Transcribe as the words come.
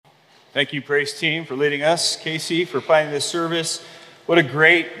Thank you, praise team, for leading us. Casey, for planning this service. What a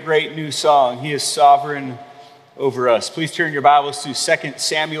great, great new song. He is sovereign over us. Please turn your Bibles to 2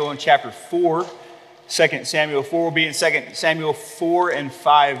 Samuel in chapter 4. 2 Samuel 4 will be in 2 Samuel 4 and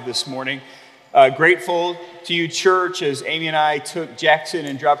 5 this morning. Grateful to you, church, as Amy and I took Jackson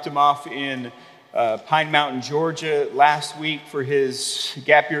and dropped him off in Pine Mountain, Georgia last week for his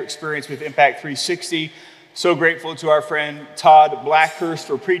gap year experience with Impact 360. So grateful to our friend Todd Blackhurst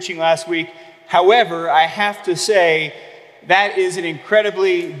for preaching last week. However, I have to say that is an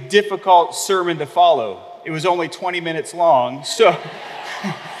incredibly difficult sermon to follow. It was only 20 minutes long, so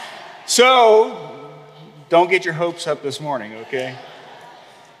don't get your hopes up this morning, okay?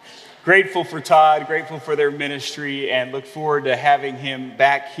 Grateful for Todd, grateful for their ministry, and look forward to having him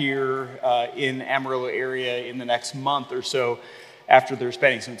back here in Amarillo area in the next month or so after they're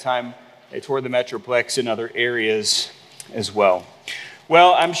spending some time toward the Metroplex and other areas as well.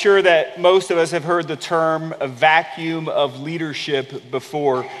 Well, I'm sure that most of us have heard the term a vacuum of leadership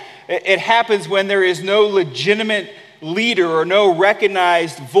before. It happens when there is no legitimate leader or no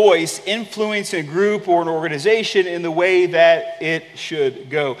recognized voice influencing a group or an organization in the way that it should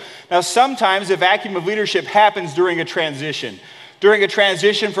go. Now, sometimes a vacuum of leadership happens during a transition. During a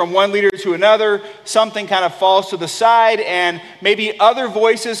transition from one leader to another, something kind of falls to the side and maybe other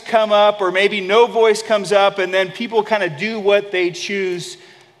voices come up or maybe no voice comes up and then people kind of do what they choose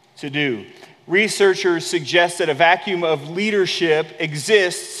to do. Researchers suggest that a vacuum of leadership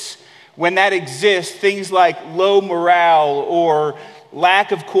exists. When that exists, things like low morale or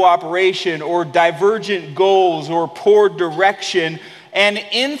lack of cooperation or divergent goals or poor direction and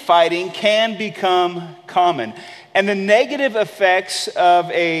infighting can become common. And the negative effects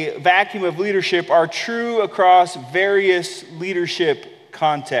of a vacuum of leadership are true across various leadership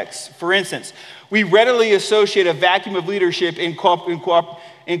contexts. For instance, we readily associate a vacuum of leadership in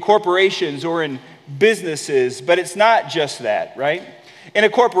corporations or in businesses, but it's not just that, right? In a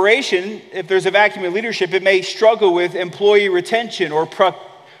corporation, if there's a vacuum of leadership, it may struggle with employee retention or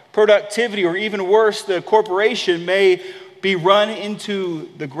productivity, or even worse, the corporation may be run into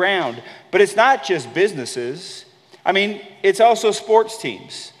the ground. But it's not just businesses. I mean, it's also sports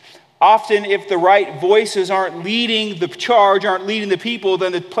teams. Often, if the right voices aren't leading the charge, aren't leading the people,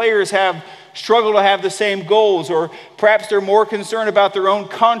 then the players struggle to have the same goals, or perhaps they're more concerned about their own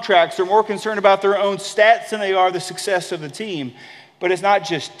contracts, or more concerned about their own stats than they are the success of the team. But it's not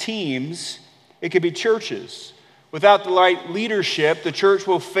just teams, it could be churches. Without the right leadership, the church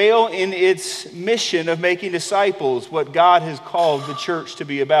will fail in its mission of making disciples, what God has called the church to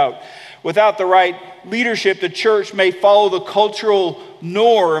be about. Without the right leadership, the church may follow the cultural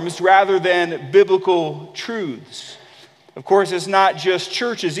norms rather than biblical truths. Of course, it's not just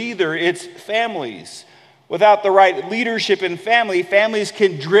churches either, it's families. Without the right leadership in families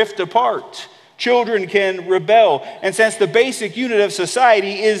can drift apart. Children can rebel. And since the basic unit of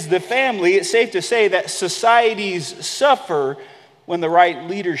society is the family, it's safe to say that societies suffer when the right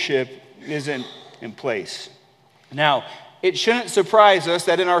leadership isn't in place. Now, it shouldn't surprise us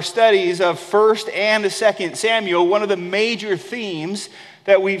that in our studies of 1 and 2 Samuel, one of the major themes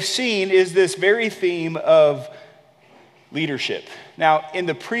that we've seen is this very theme of leadership. Now, in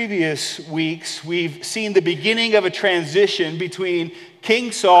the previous weeks, we've seen the beginning of a transition between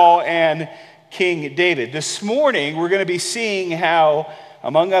King Saul and King David. This morning, we're going to be seeing how,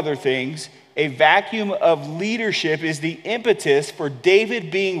 among other things, a vacuum of leadership is the impetus for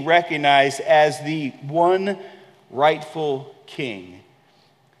David being recognized as the one rightful king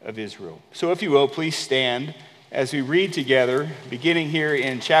of Israel. So if you will, please stand as we read together, beginning here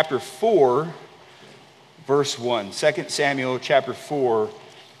in chapter 4, verse 1. 2 Samuel chapter 4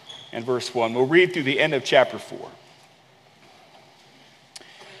 and verse 1. We'll read through the end of chapter 4.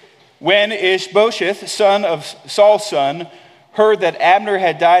 When Ishbosheth, son of Saul's son, heard that Abner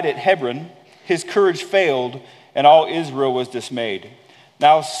had died at Hebron, his courage failed, and all Israel was dismayed.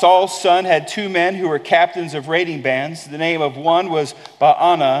 Now Saul's son had two men who were captains of raiding bands. The name of one was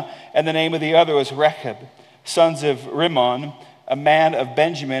Baanah, and the name of the other was Rechab, sons of Rimmon, a man of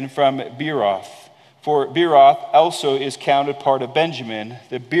Benjamin from Beeroth. For Beeroth also is counted part of Benjamin.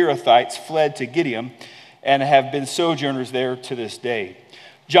 The Beerothites fled to Gideon and have been sojourners there to this day.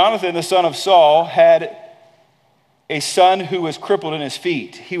 Jonathan, the son of Saul, had a son who was crippled in his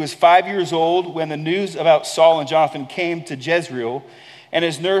feet. He was 5 years old when the news about Saul and Jonathan came to Jezreel, and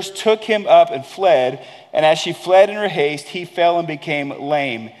his nurse took him up and fled. And as she fled in her haste, he fell and became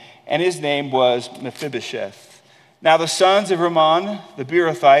lame, and his name was Mephibosheth. Now the sons of Rimmon, the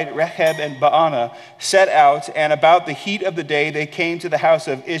Beerothite, Rechab and Baanah, set out, and about the heat of the day they came to the house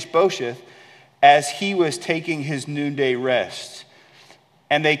of Ishbosheth as he was taking his noonday rest.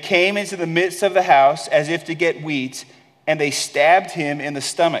 And they came into the midst of the house as if to get wheat, and they stabbed him in the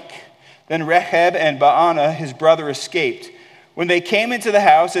stomach. Then Rechab and Baanah, his brother, escaped. When they came into the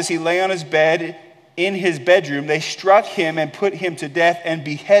house, as he lay on his bed in his bedroom, they struck him and put him to death and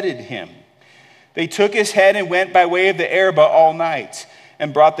beheaded him. They took his head and went by way of the Arabah all night,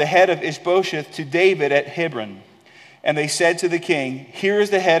 and brought the head of Ishbosheth to David at Hebron. And they said to the king, "Here is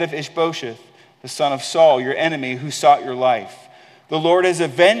the head of Ishbosheth, the son of Saul, your enemy, who sought your life. The Lord has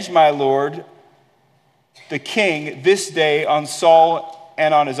avenged my lord, the king, this day on Saul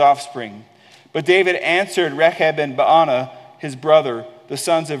and on his offspring." But David answered Rechab and Baanah, his brother, the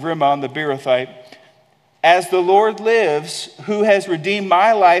sons of Rimmon the Beerothite, "As the Lord lives, who has redeemed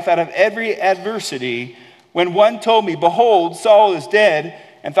my life out of every adversity, when one told me, 'Behold, Saul is dead,'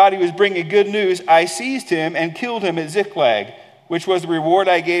 and thought he was bringing good news, I seized him and killed him at Ziklag, which was the reward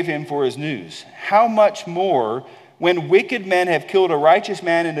I gave him for his news. How much more, when wicked men have killed a righteous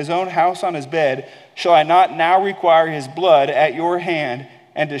man in his own house on his bed, shall I not now require his blood at your hand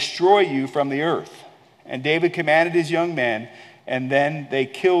and destroy you from the earth?" And David commanded his young men, and then they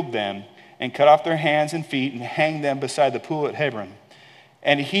killed them and cut off their hands and feet and hanged them beside the pool at Hebron.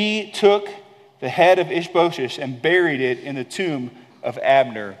 And he took the head of Ishbosheth and buried it in the tomb of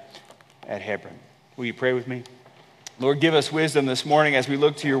Abner at Hebron. Will you pray with me? Lord, give us wisdom this morning as we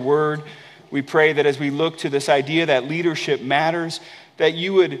look to your word. We pray that as we look to this idea that leadership matters, that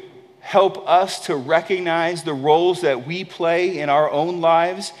you would help us to recognize the roles that we play in our own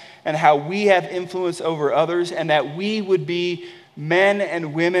lives and how we have influence over others, and that we would be men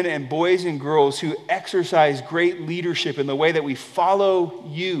and women and boys and girls who exercise great leadership in the way that we follow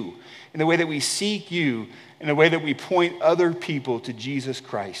you, in the way that we seek you, in the way that we point other people to Jesus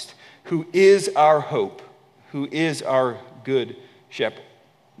Christ, who is our hope, who is our good shepherd,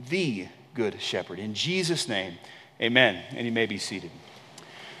 the good shepherd. In Jesus' name, amen. And you may be seated.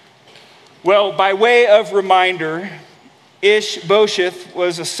 Well, by way of reminder, Ishbosheth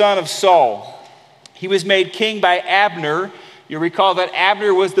was a son of Saul. He was made king by Abner. You'll recall that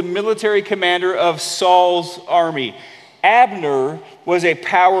Abner was the military commander of Saul's army. Abner was a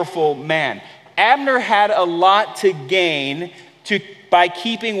powerful man. Abner had a lot to gain by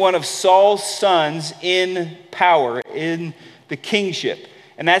keeping one of Saul's sons in power, in the kingship.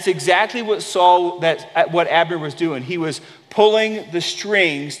 And that's exactly what Abner was doing. He was pulling the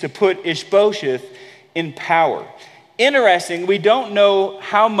strings to put Ishbosheth in power. Interesting, we don't know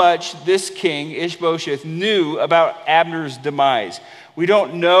how much this king, Ishbosheth, knew about Abner's demise. We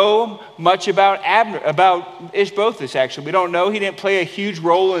don't know much about Ishbosheth, actually. We don't know. He didn't play a huge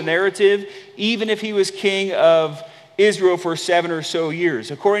role in the narrative, even if he was king of Israel for 7 or so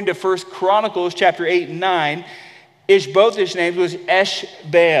years. According to 1 Chronicles chapter 8 and 9, Ishbosheth's name was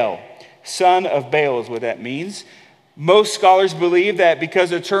Eshbaal, son of Baal is what that means. Most scholars believe that because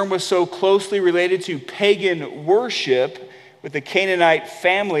the term was so closely related to pagan worship with the Canaanite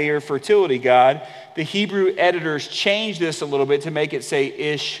family or fertility god, the Hebrew editors changed this a little bit to make it say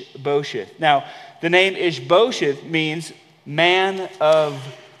Ishbosheth. Now, the name Ishbosheth means man of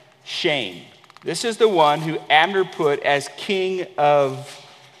shame. This is the one who Abner put as king of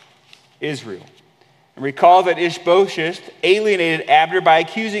Israel. And recall that Ishbosheth alienated Abner by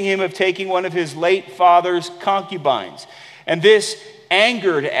accusing him of taking one of his late father's concubines. And this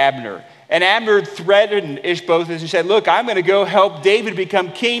angered Abner. And Abner threatened Ishbosheth and said, "Look, I'm going to go help David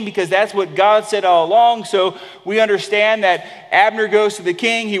become king because that's what God said all along." So we understand that Abner goes to the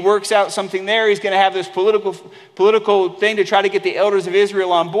king. He works out something there. He's going to have this political thing to try to get the elders of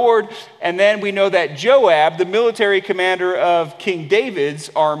Israel on board. And then we know that Joab, the military commander of King David's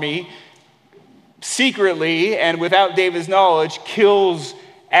army, secretly and without David's knowledge, kills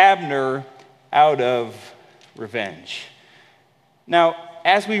Abner out of revenge. Now,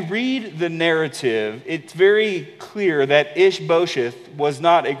 as we read the narrative, it's very clear that Ishbosheth was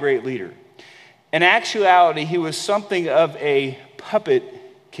not a great leader. In actuality, he was something of a puppet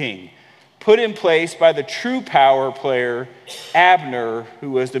king, put in place by the true power player, Abner,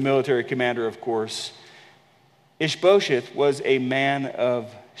 who was the military commander, of course. Ishbosheth was a man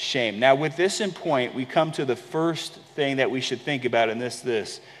of shame. Now, with this in point, we come to the first thing that we should think about, and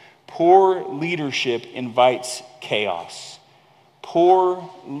this. Poor leadership invites chaos. Poor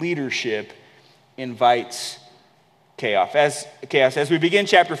leadership invites chaos. As we begin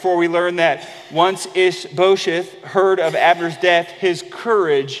chapter 4, we learn that once Ishbosheth heard of Abner's death, his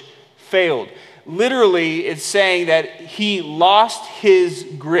courage failed. Literally, it's saying that he lost his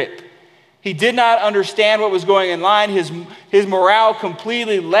grip. He did not understand what was going on. His morale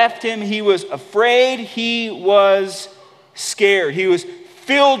completely left him. He was afraid. He was scared. He was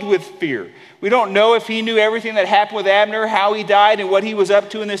filled with fear. We don't know if he knew everything that happened with Abner, how he died, and what he was up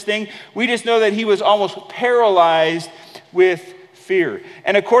to in this thing. We just know that he was almost paralyzed with fear.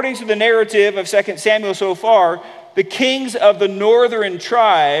 And according to the narrative of 2 Samuel so far, the kings of the northern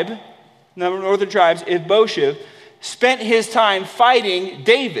tribes, Ishbosheth, spent his time fighting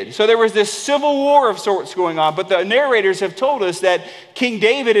David. So there was this civil war of sorts going on, but the narrators have told us that King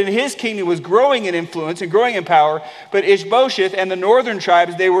David and his kingdom was growing in influence and growing in power, but Ishbosheth and the northern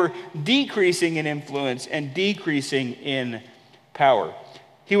tribes, they were decreasing in influence and decreasing in power.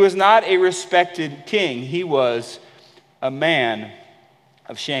 He was not a respected king. He was a man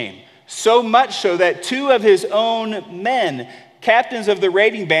of shame. So much so that two of his own men, captains of the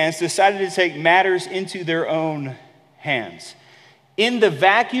raiding bands, decided to take matters into their own hands. In the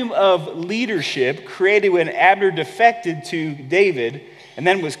vacuum of leadership created when Abner defected to David and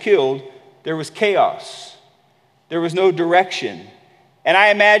then was killed, there was chaos. There was no direction. And I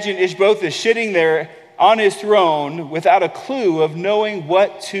imagine Ishbosheth sitting there on his throne without a clue of knowing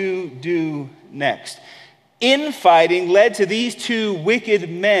what to do next. Infighting led to these two wicked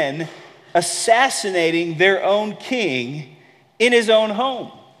men assassinating their own king in his own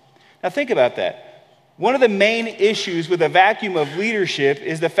home. Now think about that. One of the main issues with a vacuum of leadership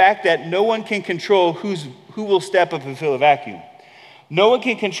is the fact that no one can control who will step up and fill the vacuum. No one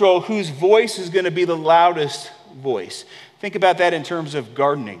can control whose voice is going to be the loudest voice. Think about that in terms of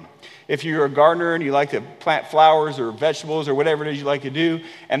gardening. If you're a gardener and you like to plant flowers or vegetables or whatever it is you like to do,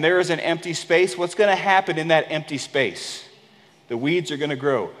 and there is an empty space, what's going to happen in that empty space? The weeds are going to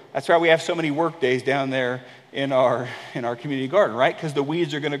grow. That's why we have so many work days down there in our community garden, right? Because the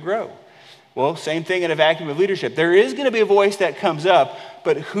weeds are going to grow. Well, same thing in a vacuum of leadership. There is going to be a voice that comes up,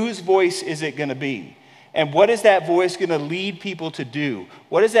 but whose voice is it going to be? And what is that voice going to lead people to do?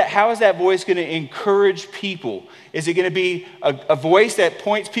 How is that voice going to encourage people? Is it going to be a voice that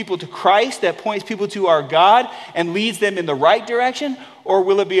points people to Christ, that points people to our God and leads them in the right direction? Or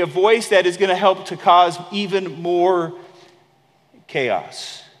will it be a voice that is going to help to cause even more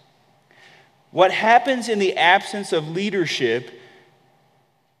chaos? What happens in the absence of leadership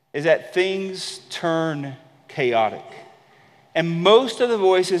is that things turn chaotic. And most of the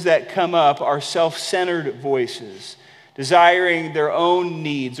voices that come up are self-centered voices, desiring their own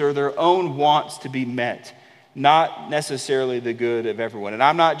needs or their own wants to be met, not necessarily the good of everyone. And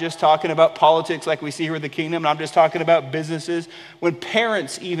I'm not just talking about politics like we see here in the kingdom. I'm just talking about businesses. When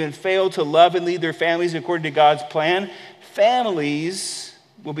parents even fail to love and lead their families according to God's plan, families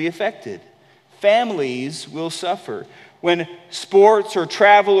will be affected. Families will suffer. When sports or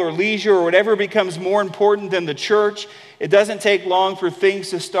travel or leisure or whatever becomes more important than the church, it doesn't take long for things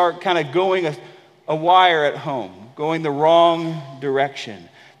to start kind of going a wire at home, going the wrong direction.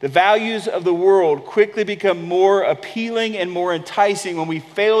 The values of the world quickly become more appealing and more enticing when we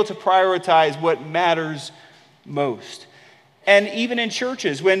fail to prioritize what matters most. And even in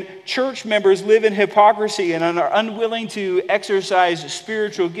churches, when church members live in hypocrisy and are unwilling to exercise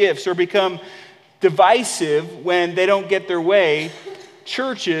spiritual gifts or become divisive when they don't get their way,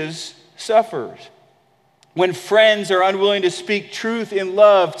 churches suffer. When friends are unwilling to speak truth in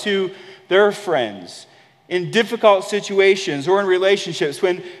love to their friends, in difficult situations or in relationships,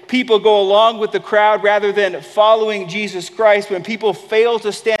 when people go along with the crowd rather than following Jesus Christ, when people fail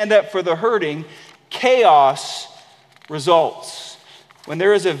to stand up for the hurting, chaos results. When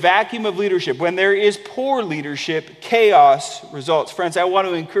there is a vacuum of leadership, when there is poor leadership, chaos results. Friends, I want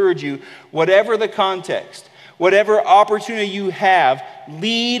to encourage you, whatever the context, whatever opportunity you have,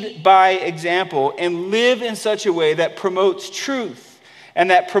 lead by example and live in such a way that promotes truth and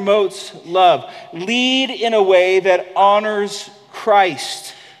that promotes love. Lead in a way that honors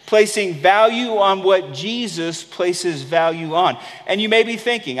Christ, placing value on what Jesus places value on. And you may be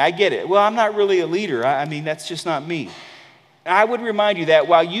thinking, I get it. Well, I'm not really a leader. I mean, that's just not me. I would remind you that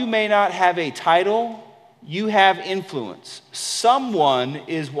while you may not have a title, you have influence. Someone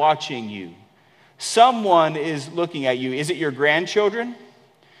is watching you. Someone is looking at you. Is it your grandchildren?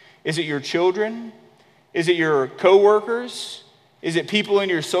 Is it your children? Is it your coworkers? Is it people in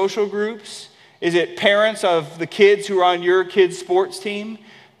your social groups? Is it parents of the kids who are on your kids' sports team?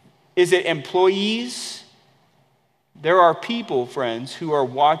 Is it employees? There are people, friends, who are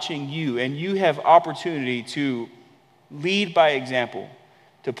watching you, and you have opportunity to lead by example,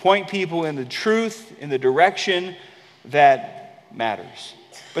 to point people in the truth, in the direction that matters.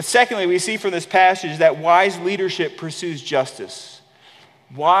 But secondly, we see from this passage that wise leadership pursues justice.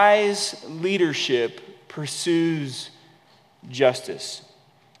 Wise leadership pursues justice.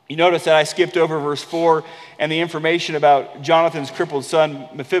 You notice that I skipped over verse 4 and the information about Jonathan's crippled son,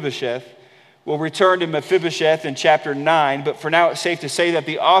 Mephibosheth. We'll return to Mephibosheth in chapter 9, but for now it's safe to say that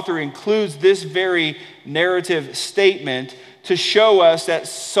the author includes this very narrative statement to show us that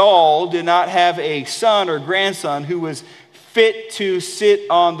Saul did not have a son or grandson who was fit to sit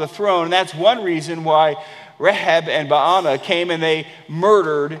on the throne. And that's one reason why Rahab and Baanah came and they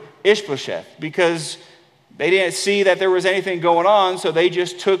murdered Ishbosheth, because they didn't see that there was anything going on, so they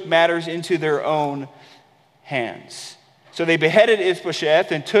just took matters into their own hands. So they beheaded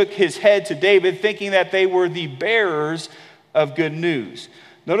Ishbosheth and took his head to David, thinking that they were the bearers of good news.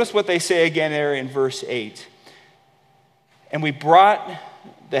 Notice what they say again there in verse 8. And we brought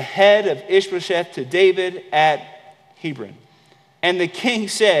the head of Ishbosheth to David at Hebron. And the king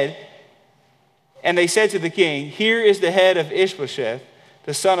said, and they said to the king, here is the head of Ishbosheth,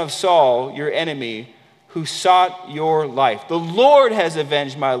 the son of Saul, your enemy, who sought your life. The Lord has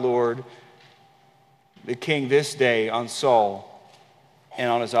avenged my lord, the king, this day on Saul and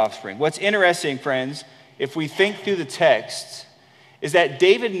on his offspring. What's interesting, friends, if we think through the text, is that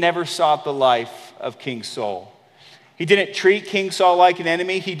David never sought the life of King Saul. He didn't treat King Saul like an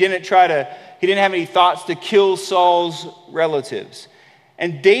enemy. He didn't have any thoughts to kill Saul's relatives.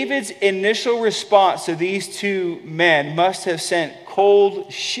 And David's initial response to these two men must have sent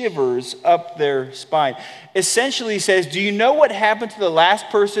cold shivers up their spine. Essentially, he says, do you know what happened to the last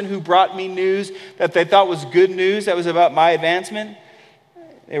person who brought me news that they thought was good news, that was about my advancement?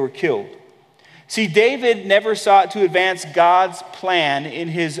 They were killed. See, David never sought to advance God's plan in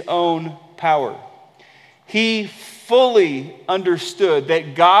his own power. He fully understood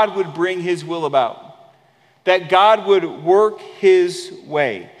that God would bring his will about, that God would work his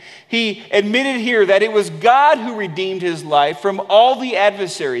way. He admitted here that it was God who redeemed his life from all the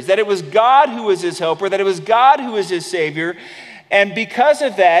adversaries, that it was God who was his helper, that it was God who was his savior. And because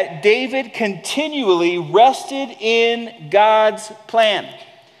of that, David continually rested in God's plan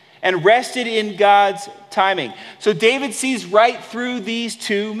and rested in God's timing. So David sees right through these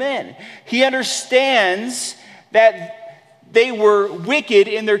two men. He understands that they were wicked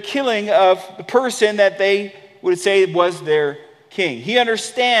in their killing of the person that they would say was their king. He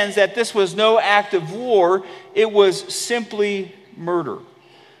understands that this was no act of war, it was simply murder.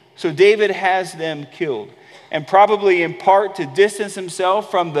 So David has them killed. And probably in part to distance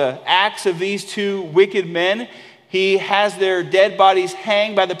himself from the acts of these two wicked men, he has their dead bodies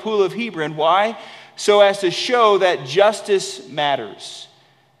hang by the pool of Hebron. Why? So as to show that justice matters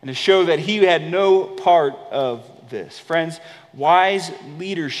and to show that he had no part of this. Friends, wise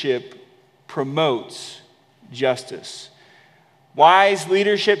leadership promotes justice. Wise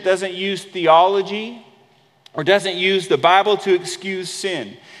leadership doesn't use theology or doesn't use the Bible to excuse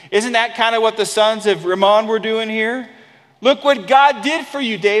sin. Isn't that kind of what the sons of Rimmon were doing here? Look what God did for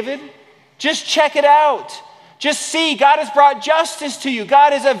you, David. Just check it out. Just see, God has brought justice to you.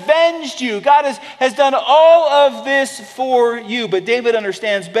 God has avenged you. God has done all of this for you. But David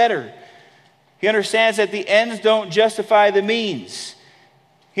understands better. He understands that the ends don't justify the means.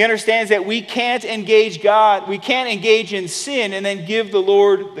 He understands that we can't engage God, we can't engage in sin and then give the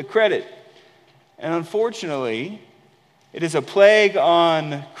Lord the credit. And unfortunately, it is a plague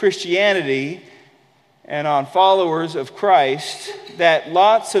on Christianity and on followers of Christ that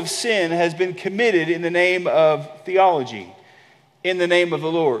lots of sin has been committed in the name of theology, in the name of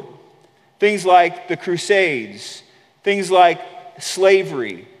the Lord. Things like the Crusades, things like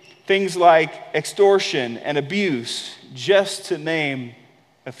slavery, things like extortion and abuse, just to name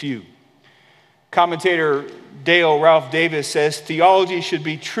a few. Commentator Dale Ralph Davis says, theology should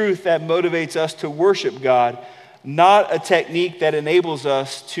be truth that motivates us to worship God, not a technique that enables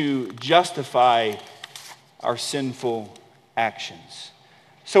us to justify our sinful actions.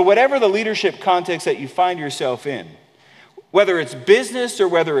 So whatever the leadership context that you find yourself in, whether it's business or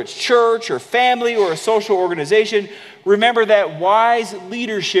whether it's church or family or a social organization, remember that wise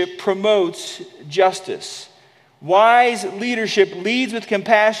leadership promotes justice. Wise leadership leads with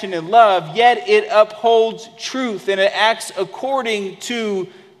compassion and love, yet it upholds truth and it acts according to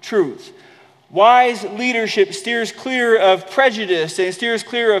truth. Wise leadership steers clear of prejudice and steers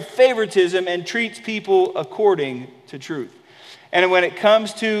clear of favoritism and treats people according to truth. And when it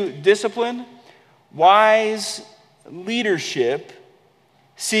comes to discipline, wise leadership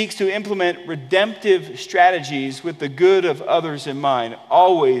seeks to implement redemptive strategies with the good of others in mind,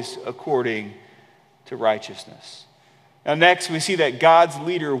 always according to righteousness. Now next, we see that God's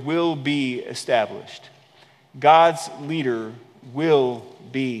leader will be established. God's leader will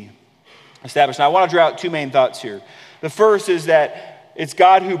be established. Now I want to draw out two main thoughts here. The first is that it's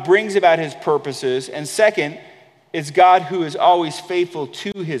God who brings about his purposes, and second, it's God who is always faithful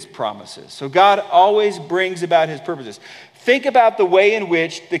to his promises. So God always brings about his purposes. Think about the way in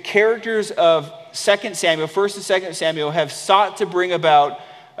which the characters of 2 Samuel, 1st and 2nd Samuel, have sought to bring about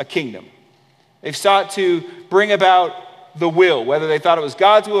a kingdom. They've sought to bring about the will, whether they thought it was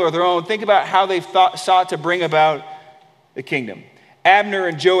God's will or their own. Think about how they've sought to bring about the kingdom. Abner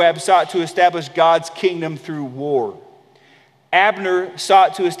and Joab sought to establish God's kingdom through war. Abner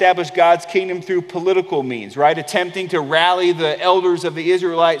sought to establish God's kingdom through political means, right? Attempting to rally the elders of the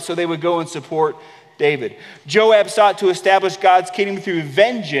Israelites so they would go and support David. Joab sought to establish God's kingdom through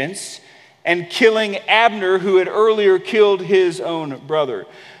vengeance and killing Abner, who had earlier killed his own brother.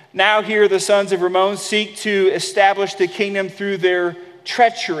 Now here the sons of Rimmon seek to establish the kingdom through their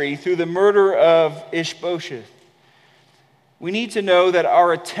treachery, through the murder of Ishbosheth. We need to know that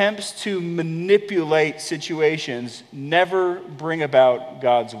our attempts to manipulate situations never bring about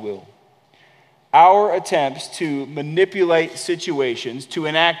God's will. Our attempts to manipulate situations, to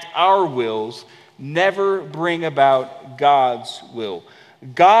enact our wills, never bring about God's will.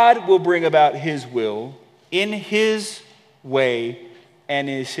 God will bring about his will in his way and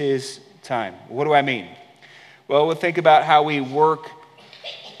in his time. What do I mean? Well, we'll think about how we work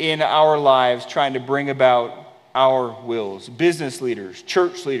in our lives trying to bring about our wills. Business leaders,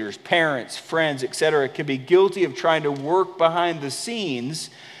 church leaders, parents, friends, etc., can be guilty of trying to work behind the scenes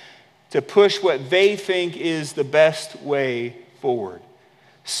to push what they think is the best way forward.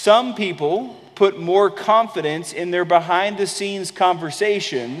 Some people put more confidence in their behind-the-scenes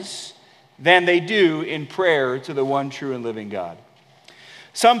conversations than they do in prayer to the one true and living God.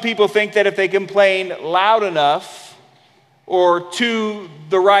 Some people think that if they complain loud enough or to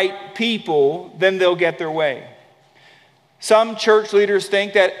the right people, then they'll get their way. Some church leaders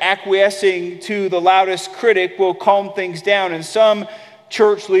think that acquiescing to the loudest critic will calm things down, and some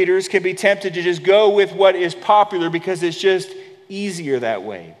church leaders can be tempted to just go with what is popular because it's just easier that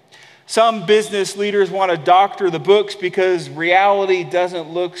way. Some business leaders want to doctor the books because reality doesn't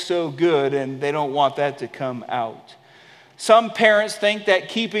look so good and they don't want that to come out. Some parents think that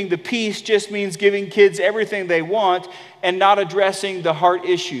keeping the peace just means giving kids everything they want and not addressing the heart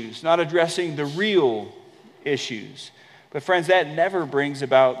issues, not addressing the real issues. But friends, that never brings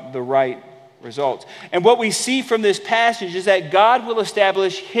about the right results. And what we see from this passage is that God will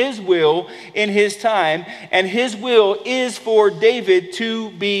establish his will in his time, and his will is for David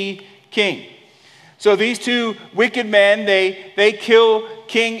to be king. So these two wicked men, they kill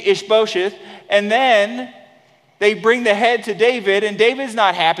King Ishbosheth, and then they bring the head to David, and David's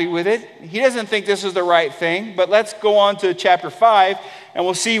not happy with it. He doesn't think this is the right thing. But let's go on to chapter 5, and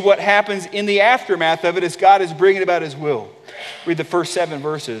we'll see what happens in the aftermath of it as God is bringing about his will. Read the first 7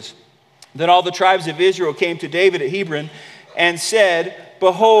 verses. Then all the tribes of Israel came to David at Hebron and said,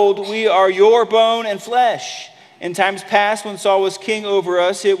 "Behold, we are your bone and flesh. In times past, when Saul was king over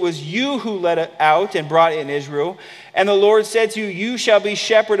us, it was you who led out and brought in Israel. And the Lord said to you, you shall be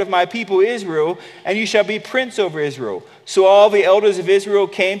shepherd of my people Israel, and you shall be prince over Israel." So all the elders of Israel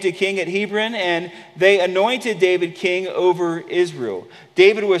came to king at Hebron, and they anointed David king over Israel.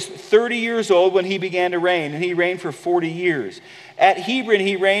 David was 30 years old when he began to reign, and he reigned for 40 years. At Hebron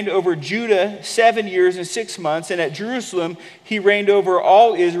he reigned over Judah 7 years and 6 months, and at Jerusalem he reigned over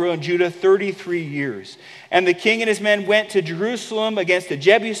all Israel and Judah 33 years. And the king and his men went to Jerusalem against the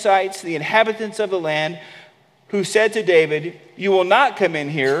Jebusites, the inhabitants of the land, who said to David, "You will not come in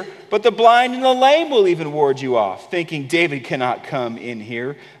here, but the blind and the lame will even ward you off," thinking David cannot come in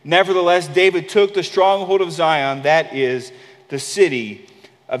here. Nevertheless, David took the stronghold of Zion, that is the city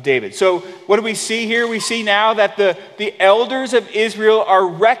of David. So what do we see here? We see now that the elders of Israel are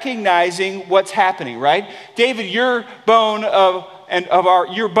recognizing what's happening, right? David, you're bone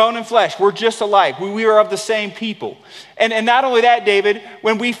and flesh. We're just alike. We are of the same people. And not only that, David,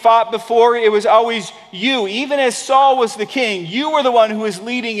 when we fought before, it was always you. Even as Saul was the king, you were the one who was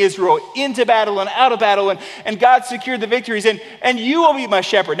leading Israel into battle and out of battle, and God secured the victories, and you will be my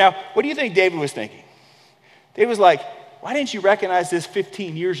shepherd. Now, what do you think David was thinking? David was like, why didn't you recognize this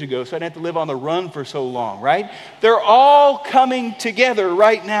 15 years ago so I didn't have to live on the run for so long, right? They're all coming together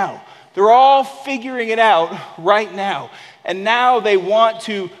right now. They're all figuring it out right now. And now they want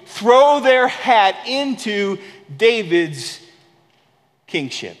to throw their hat into David's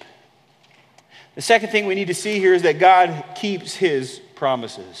kingship. The second thing we need to see here is that God keeps his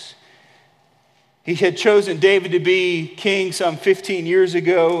promises. He had chosen David to be king some 15 years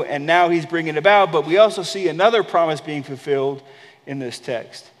ago, and now he's bringing it about. But we also see another promise being fulfilled in this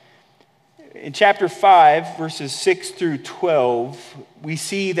text. In chapter 5, verses 6 through 12, we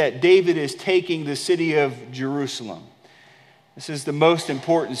see that David is taking the city of Jerusalem. This is the most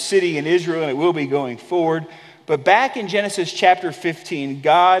important city in Israel, and it will be going forward. But back in Genesis chapter 15,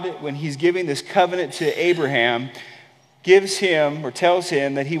 God, when he's giving this covenant to Abraham, gives him or tells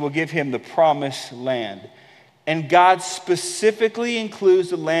him that he will give him the promised land. And God specifically includes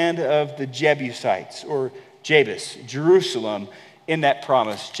the land of the Jebusites, or Jebus, Jerusalem, in that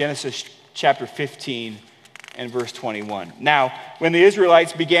promise. Genesis chapter 15 and verse 21. Now, when the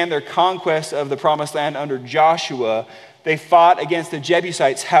Israelites began their conquest of the promised land under Joshua, they fought against the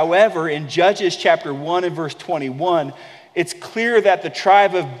Jebusites. However, in Judges chapter 1 and verse 21, it's clear that the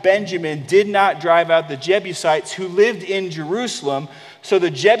tribe of Benjamin did not drive out the Jebusites who lived in Jerusalem. So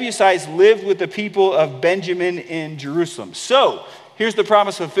the Jebusites lived with the people of Benjamin in Jerusalem. So here's the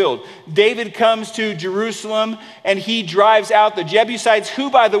promise fulfilled. David comes to Jerusalem and he drives out the Jebusites, who,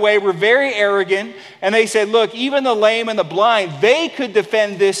 by the way, were very arrogant. And they said, look, even the lame and the blind, they could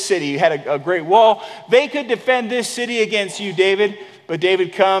defend this city. You had a great wall. They could defend this city against you, David. But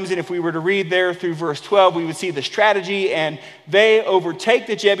David comes, and if we were to read there through verse 12, we would see the strategy, and they overtake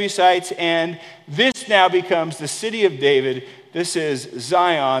the Jebusites, and this now becomes the city of David. This is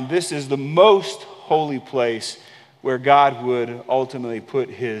Zion. This is the most holy place where God would ultimately put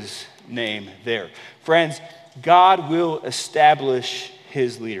his name there. Friends, God will establish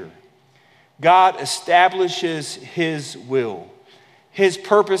his leader. God establishes his will. His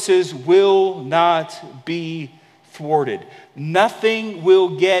purposes will not be thwarted. Nothing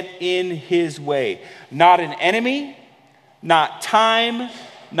will get in his way. Not an enemy, not time,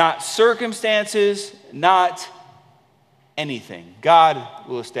 not circumstances, not anything. God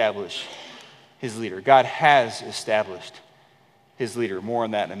will establish his leader. God has established his leader. More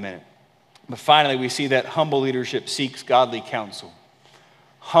on that in a minute. But finally, we see that humble leadership seeks godly counsel.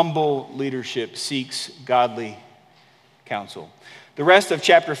 Humble leadership seeks godly counsel. The rest of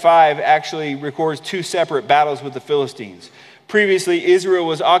chapter 5 actually records two separate battles with the Philistines. Previously, Israel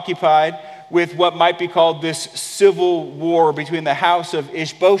was occupied with what might be called this civil war between the house of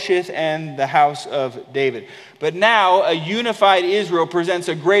Ishbosheth and the house of David. But now, a unified Israel presents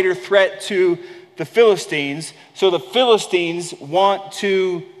a greater threat to the Philistines, so the Philistines want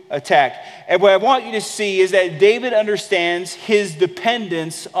to attack. And what I want you to see is that David understands his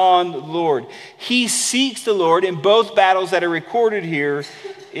dependence on the Lord. He seeks the Lord in both battles that are recorded here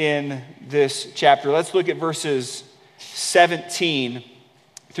in this chapter. Let's look at verses 17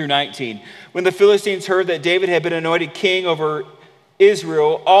 through 19. When the Philistines heard that David had been anointed king over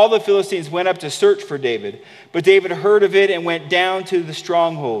Israel, all the Philistines went up to search for David. But David heard of it and went down to the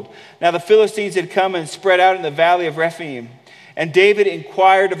stronghold. Now the Philistines had come and spread out in the valley of Rephaim. And David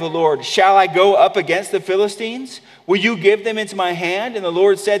inquired of the Lord, shall I go up against the Philistines? Will you give them into my hand? And the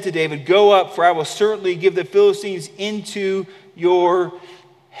Lord said to David, go up, for I will certainly give the Philistines into your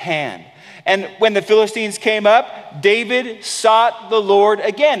hand. And when the Philistines came up, David sought the Lord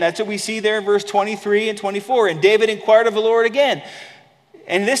again. That's what we see there in verse 23 and 24. And David inquired of the Lord again.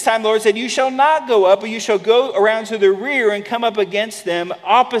 And this time the Lord said, you shall not go up, but you shall go around to the rear and come up against them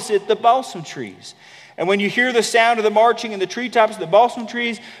opposite the balsam trees. And when you hear the sound of the marching in the treetops of the balsam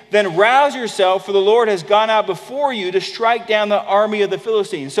trees, then rouse yourself, for the Lord has gone out before you to strike down the army of the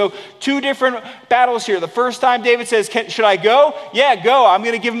Philistines. So two different battles here. The first time David says, should I go? Yeah, go. I'm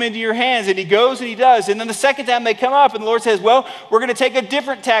going to give them into your hands. And he goes and he does. And then the second time they come up and the Lord says, well, we're going to take a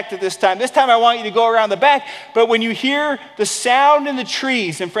different tactic this time. This time I want you to go around the back. But when you hear the sound in the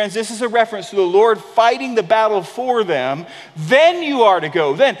trees, and friends, this is a reference to the Lord fighting the battle for them, then you are to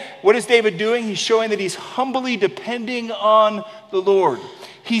go. Then what is David doing? He's showing that he's humbly depending on the Lord.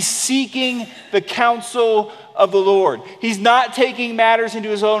 He's seeking the counsel of the Lord. He's not taking matters into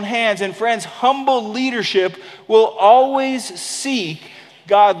his own hands. And friends, humble leadership will always seek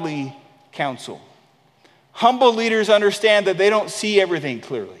godly counsel. Humble leaders understand that they don't see everything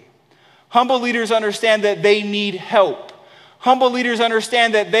clearly. Humble leaders understand that they need help. Humble leaders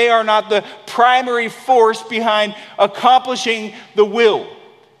understand that they are not the primary force behind accomplishing the will.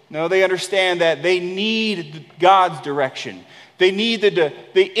 No, they understand that they need God's direction. They need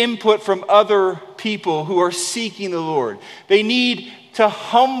the input from other people who are seeking the Lord. They need to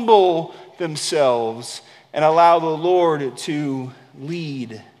humble themselves and allow the Lord to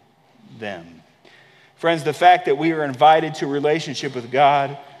lead them. Friends, the fact that we are invited to a relationship with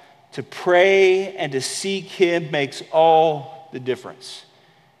God, to pray and to seek him, makes all the difference.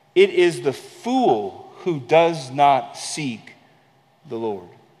 It is the fool who does not seek the Lord.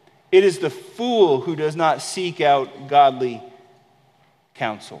 It is the fool who does not seek out godly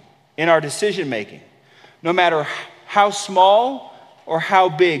counsel. In our decision making, no matter how small or how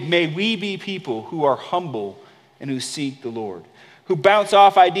big, may we be people who are humble and who seek the Lord, who bounce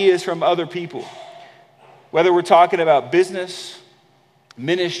off ideas from other people. Whether we're talking about business,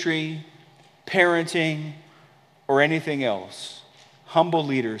 ministry, parenting, or anything else, humble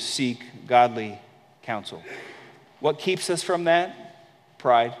leaders seek godly counsel. What keeps us from that?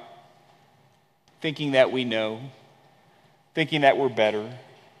 Pride. Thinking that we know. Thinking that we're better.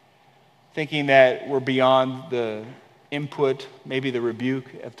 Thinking that we're beyond the input, maybe the rebuke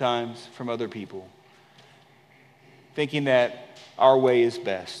at times from other people. Thinking that our way is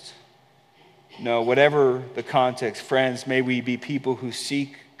best. No, whatever the context, friends, may we be people who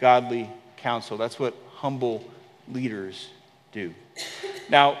seek godly counsel. That's what humble leaders do.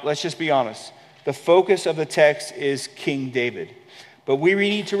 Now, let's just be honest. The focus of the text is King David. But we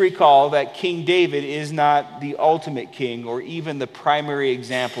need to recall that King David is not the ultimate king or even the primary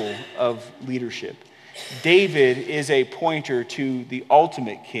example of leadership. David is a pointer to the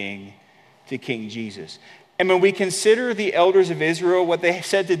ultimate king, to King Jesus. And when we consider the elders of Israel, what they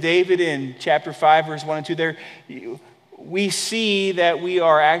said to David in chapter 5, verse 1 and 2 there, we see that we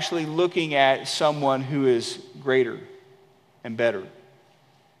are actually looking at someone who is greater and better,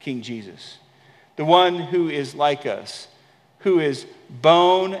 King Jesus. The one who is like us, who is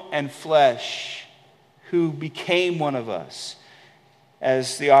bone and flesh, who became one of us.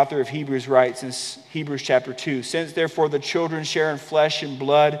 As the author of Hebrews writes in Hebrews chapter 2, since therefore the children share in flesh and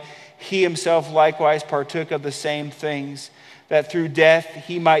blood, he himself likewise partook of the same things, that through death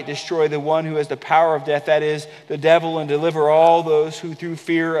he might destroy the one who has the power of death, that is, the devil, and deliver all those who through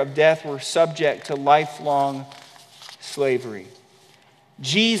fear of death were subject to lifelong slavery.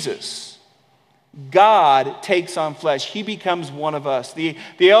 Jesus, God takes on flesh. He becomes one of us. The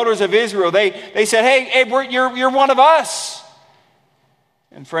elders of Israel, they said, hey, you're one of us.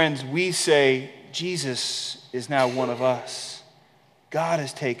 And friends, we say, Jesus is now one of us. God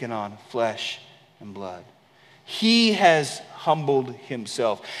has taken on flesh and blood. He has humbled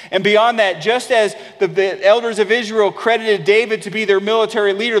himself. And beyond that, just as the elders of Israel credited David to be their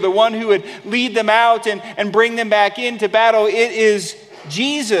military leader, the one who would lead them out and bring them back into battle, it is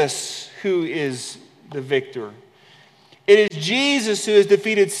Jesus who is the victor. It is Jesus who has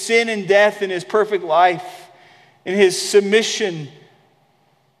defeated sin and death in his perfect life, in his submission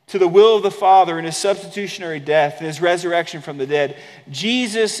to the will of the Father, in his substitutionary death, and his resurrection from the dead.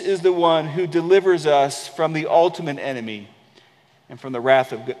 Jesus is the one who delivers us from the ultimate enemy and from the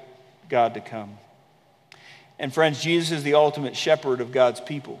wrath of God to come. And friends, Jesus is the ultimate shepherd of God's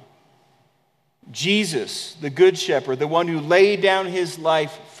people. Jesus, the good shepherd, the one who laid down his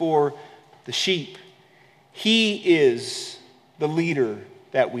life for the sheep. He is the leader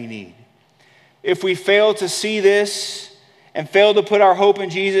that we need. If we fail to see this and fail to put our hope in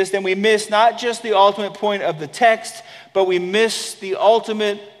Jesus, then we miss not just the ultimate point of the text, but we miss the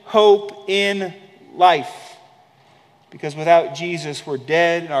ultimate hope in life. Because without Jesus, we're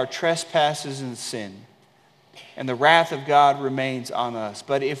dead in our trespasses and sin, and the wrath of God remains on us.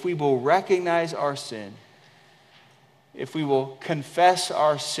 But if we will recognize our sin, if we will confess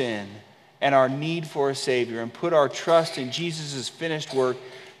our sin and our need for a Savior and put our trust in Jesus' finished work,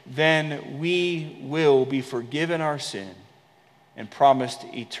 then we will be forgiven our sin and promised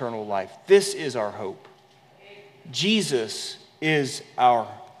eternal life. This is our hope. Jesus is our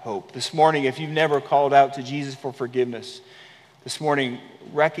hope. This morning, if you've never called out to Jesus for forgiveness, this morning,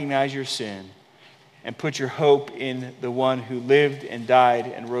 recognize your sin and put your hope in the one who lived and died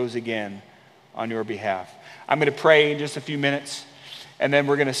and rose again on your behalf. I'm going to pray in just a few minutes, and then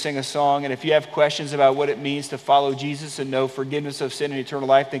we're going to sing a song. And if you have questions about what it means to follow Jesus and know forgiveness of sin and eternal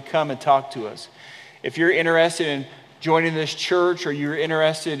life, then come and talk to us. If you're interested in joining this church, or you're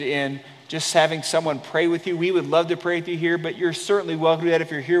interested in just having someone pray with you, we would love to pray with you here, but you're certainly welcome to that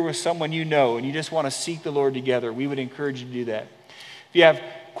if you're here with someone you know and you just want to seek the Lord together. We would encourage you to do that. If you have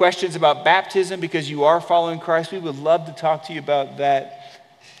questions about baptism because you are following Christ, we would love to talk to you about that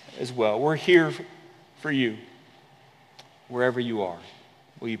as well. We're here for you, wherever you are.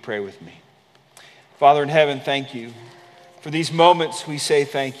 Will you pray with me? Father in heaven, thank you. For these moments, we say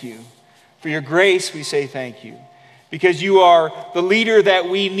thank you. For your grace, we say thank you. Because you are the leader that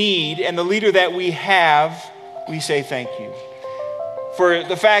we need and the leader that we have, we say thank you. For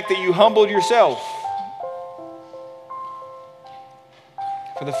the fact that you humbled yourself.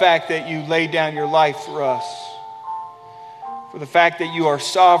 For the fact that you laid down your life for us. For the fact that you are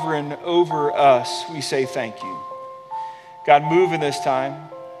sovereign over us, we say thank you. God, move in this time.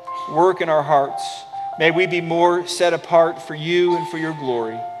 Work in our hearts. May we be more set apart for you and for your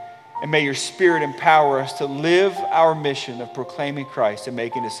glory. And may your Spirit empower us to live our mission of proclaiming Christ and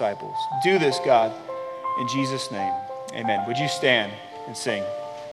making disciples. Do this, God, in Jesus' name. Amen. Would you stand and sing?